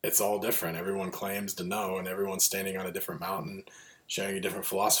 it's all different. Everyone claims to know, and everyone's standing on a different mountain, sharing a different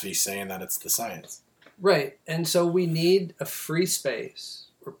philosophy, saying that it's the science. Right. And so we need a free space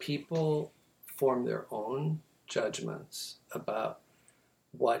where people form their own judgments about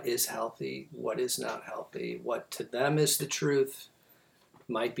what is healthy, what is not healthy, what to them is the truth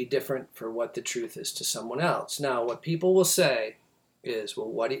might be different for what the truth is to someone else. Now, what people will say is, well,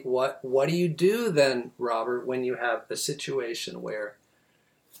 what do you do then, Robert, when you have a situation where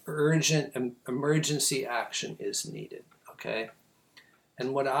urgent emergency action is needed, okay?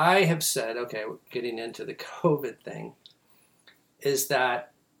 And what I have said, okay, we're getting into the COVID thing, is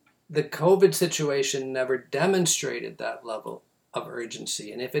that the COVID situation never demonstrated that level of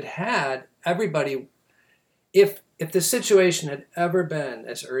urgency. And if it had, everybody, if the situation had ever been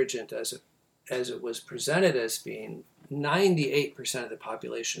as urgent as it was presented as being, 98% of the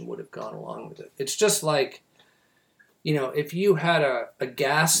population would have gone along with it. It's just like, you know, if you had a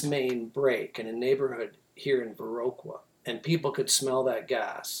gas main break in a neighborhood here in Viroqua and people could smell that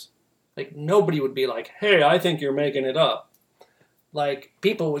gas, like, nobody would be like, hey, I think you're making it up. Like,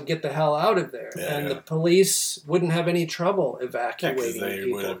 people would get the hell out of there, the police wouldn't have any trouble evacuating they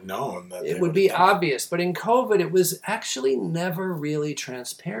people. would have known that it would be obvious. But in COVID, it was actually never really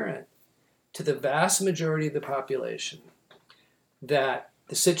transparent. to the vast majority of the population that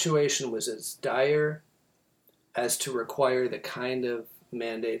the situation was as dire as to require the kind of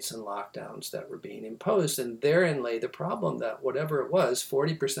mandates and lockdowns that were being imposed. And therein lay the problem that whatever it was,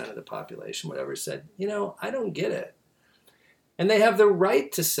 40% of the population, whatever, said, I don't get it. And they have the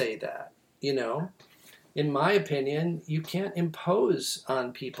right to say that, In my opinion, you can't impose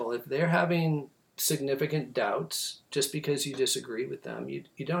on people if they're having significant doubts just because you disagree with them.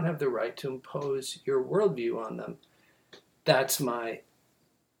 You don't have the right to impose your worldview on them. That's my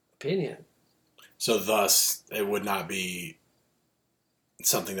opinion. So thus, it would not be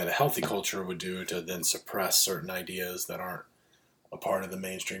something that a healthy culture would do to then suppress certain ideas that aren't a part of the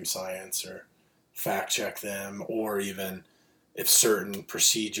mainstream science or fact check them, or even if certain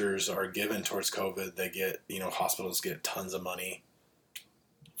procedures are given towards COVID, they get, hospitals get tons of money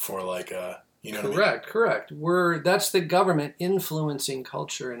for like a, Correct. That's the government influencing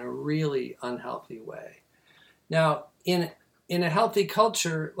culture in a really unhealthy way. Now, in a healthy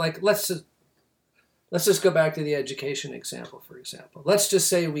culture, like let's just go back to the education example, for example. Let's just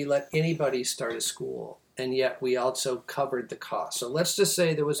say we let anybody start a school, and yet we also covered the cost. So let's just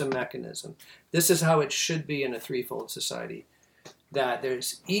say there was a mechanism. This is how it should be in a threefold society, that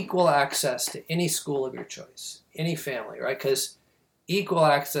there's equal access to any school of your choice, any family, right? Because equal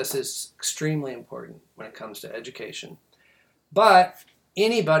access is extremely important when it comes to education. But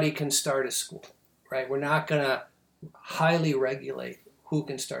anybody can start a school, right? We're not going to highly regulate who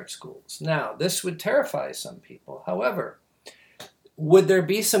can start schools. Now, this would terrify some people. However, would there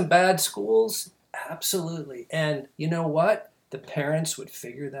be some bad schools? Absolutely. And you know what? The parents would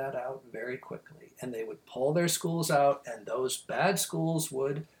figure that out very quickly, and they would pull their schools out, and those bad schools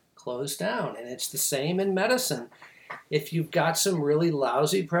would close down. And it's the same in medicine. If you've got some really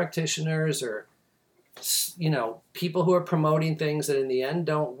lousy practitioners or, people who are promoting things that in the end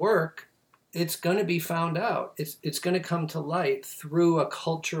don't work, it's going to be found out. It's going to come to light through a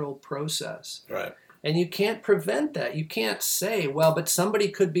cultural process. Right. And you can't prevent that. You can't say, well, but somebody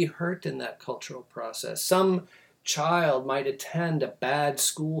could be hurt in that cultural process. Some child might attend a bad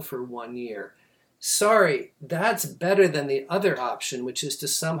school for 1 year. Sorry, that's better than the other option, which is to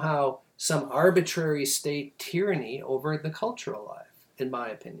somehow some arbitrary state tyranny over the cultural life, in my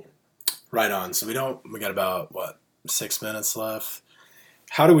opinion. Right on. So we got about, 6 minutes left.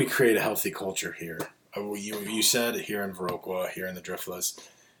 How do we create a healthy culture here? You said here in Viroqua, here in the Driftless,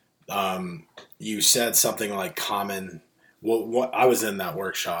 you said something like common. What I was in that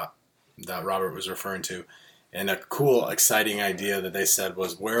workshop that Robert was referring to, and a cool, exciting idea that they said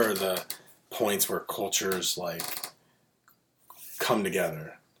was, where are the points where cultures come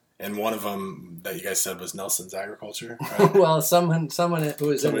together? And one of them that you guys said was Nelson's agriculture. Right? Well, someone who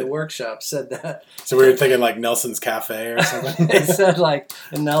was in the workshop said that. So we were thinking like Nelson's Cafe or something? They said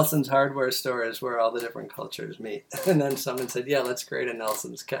in Nelson's hardware store is where all the different cultures meet. And then someone said, yeah, let's create a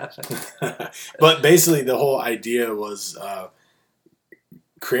Nelson's Cafe. But basically the whole idea was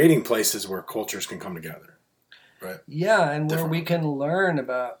creating places where cultures can come together. Right? Yeah, and where we can learn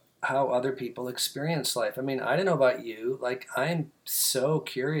about how other people experience life. I mean, I don't know about you. I'm so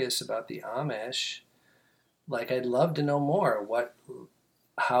curious about the Amish. I'd love to know more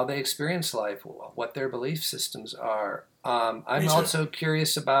how they experience life, what their belief systems are. I'm also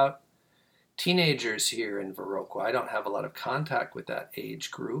curious about teenagers here in Viroqua. I don't have a lot of contact with that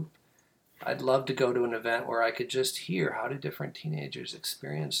age group. I'd love to go to an event where I could just hear how do different teenagers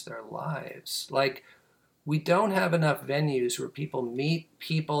experience their lives. We don't have enough venues where people meet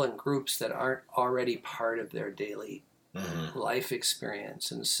people and groups that aren't already part of their daily life experience.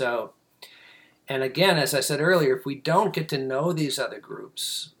 And so, and again, as I said earlier, if we don't get to know these other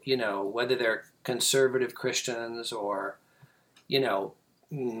groups, whether they're conservative Christians or,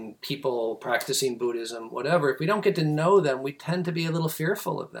 people practicing Buddhism, whatever, if we don't get to know them, we tend to be a little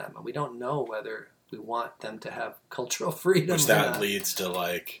fearful of them. And we don't know whether we want them to have cultural freedom. Which that leads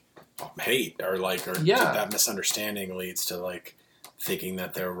to hate or that misunderstanding leads to thinking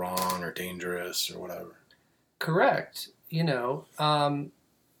that they're wrong or dangerous or whatever. Correct.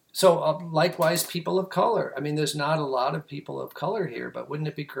 So likewise, people of color. I mean, there's not a lot of people of color here, but wouldn't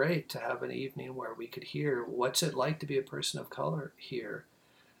it be great to have an evening where we could hear what's it like to be a person of color here?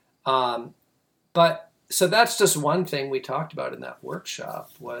 But so that's just one thing we talked about in that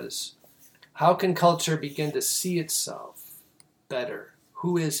workshop was how can culture begin to see itself better?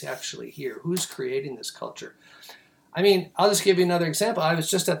 Who is actually here? Who's creating this culture? I mean, I'll just give you another example. I was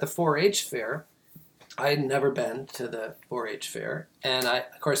just at the 4-H fair. I had never been to the 4-H fair. And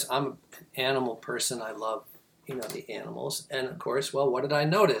of course, I'm an animal person. I love, the animals. And of course, what did I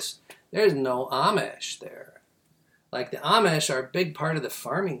notice? There's no Amish there. Like the Amish are a big part of the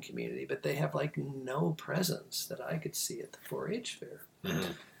farming community, but they have like no presence that I could see at the 4-H fair.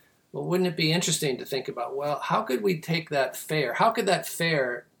 Mm-hmm. Well, wouldn't it be interesting to think about, well, how could we take that fair? How could that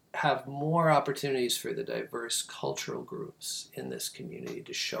fair have more opportunities for the diverse cultural groups in this community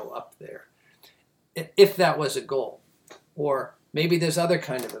to show up there, if that was a goal? Or maybe there's other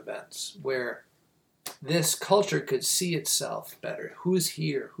kind of events where this culture could see itself better. Who's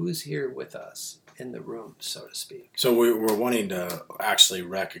here with us in the room, so to speak? So we're wanting to actually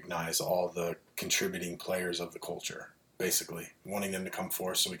recognize all the contributing players of the culture, basically wanting them to come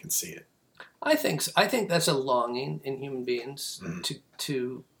forth so we can see it. I think so. I think that's a longing in human beings Mm-hmm.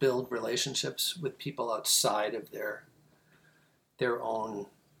 to build relationships with people outside of their own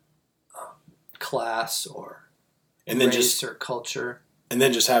class or race or culture. And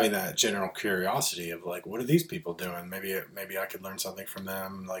then just having that general curiosity of like, what are these people doing? Maybe I could learn something from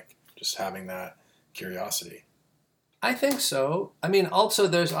them. Like just having that curiosity. I think so. I mean, also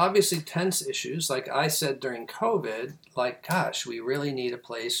there's obviously tense issues. Like I said during COVID, like, gosh, we really need a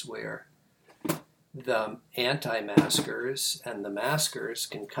place where the anti-maskers and the maskers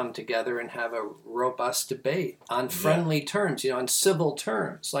can come together and have a robust debate on friendly terms, on civil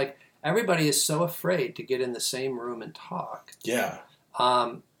terms. Like everybody is so afraid to get in the same room and talk. Yeah.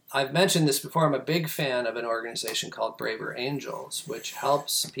 I've mentioned this before. I'm a big fan of an organization called Braver Angels, which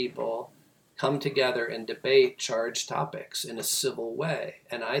helps people come together and debate charged topics in a civil way.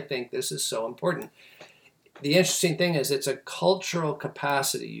 And I think this is so important. The interesting thing is it's a cultural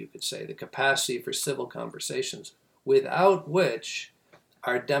capacity, you could say, the capacity for civil conversations, without which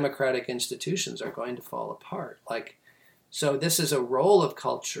our democratic institutions are going to fall apart. So this is a role of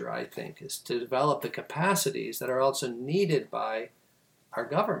culture, I think, is to develop the capacities that are also needed by our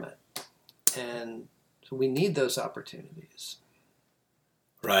government. And so we need those opportunities.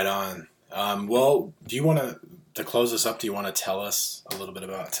 Right on. Well, do you want to close this up, do you want to tell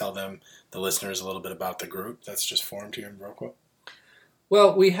the listeners a little bit about the group that's just formed here in Viroqua?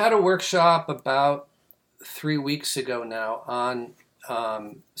 Well, we had a workshop about 3 weeks ago now on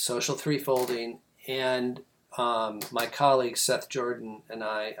social threefolding, and my colleague Seth Jordan and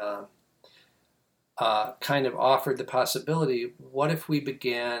I kind of offered the possibility, what if we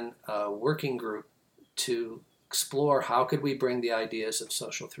began a working group to explore how could we bring the ideas of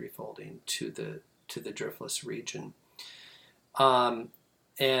social threefolding to the Driftless region. So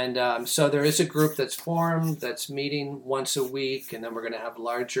there is a group that's formed that's meeting once a week, and then we're going to have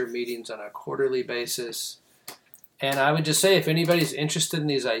larger meetings on a quarterly basis. And I would just say, if anybody's interested in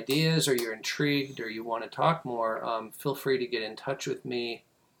these ideas, or you're intrigued, or you want to talk more, feel free to get in touch with me.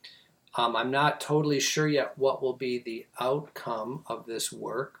 I'm not totally sure yet what will be the outcome of this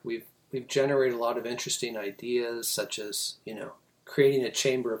work. We've generated a lot of interesting ideas, such as creating a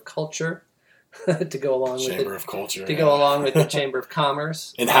chamber of culture to go along with go along with the Chamber of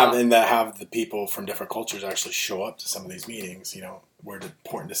Commerce, and have the people from different cultures actually show up to some of these meetings, where the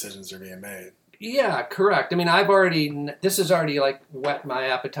important decisions are being made. Yeah, correct. I mean, this has already whet my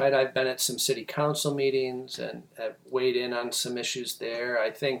appetite. I've been at some city council meetings and have weighed in on some issues there. I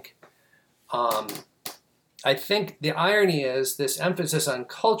think the irony is this emphasis on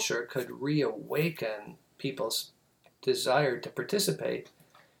culture could reawaken people's desire to participate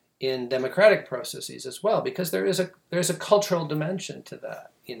in democratic processes as well, because there's a cultural dimension to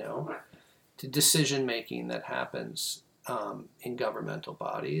that, to decision making that happens in governmental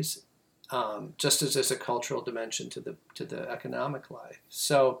bodies, just as there's a cultural dimension to the economic life.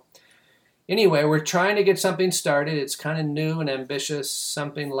 So anyway, we're trying to get something started. It's kind of new and ambitious.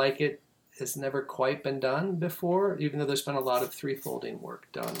 Something like it has never quite been done before, even though there's been a lot of threefolding work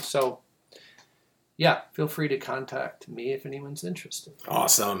done. So yeah, feel free to contact me if anyone's interested.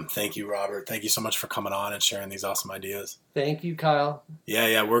 Awesome. Thank you, Robert. Thank you so much for coming on and sharing these awesome ideas. Thank you, Kyle.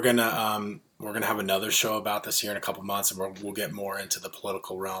 Yeah. We're gonna have another show about this here in a couple months, and we'll get more into the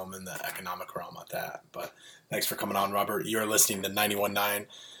political realm and the economic realm of that. But thanks for coming on, Robert. You're listening to 91.9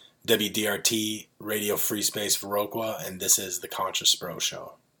 WDRT Radio Free Space Viroqua, and this is the Conscious Bro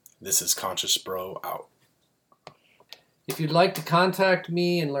Show. This is Conscious Bro out. If you'd like to contact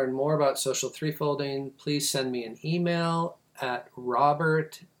me and learn more about social threefolding, please send me an email at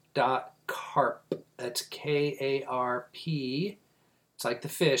robert.karp. That's K-A-R-P. It's like the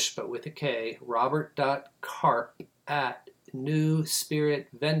fish, but with a K. Robert.karp at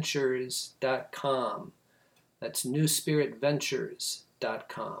newspiritventures.com. That's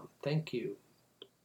newspiritventures.com. Thank you.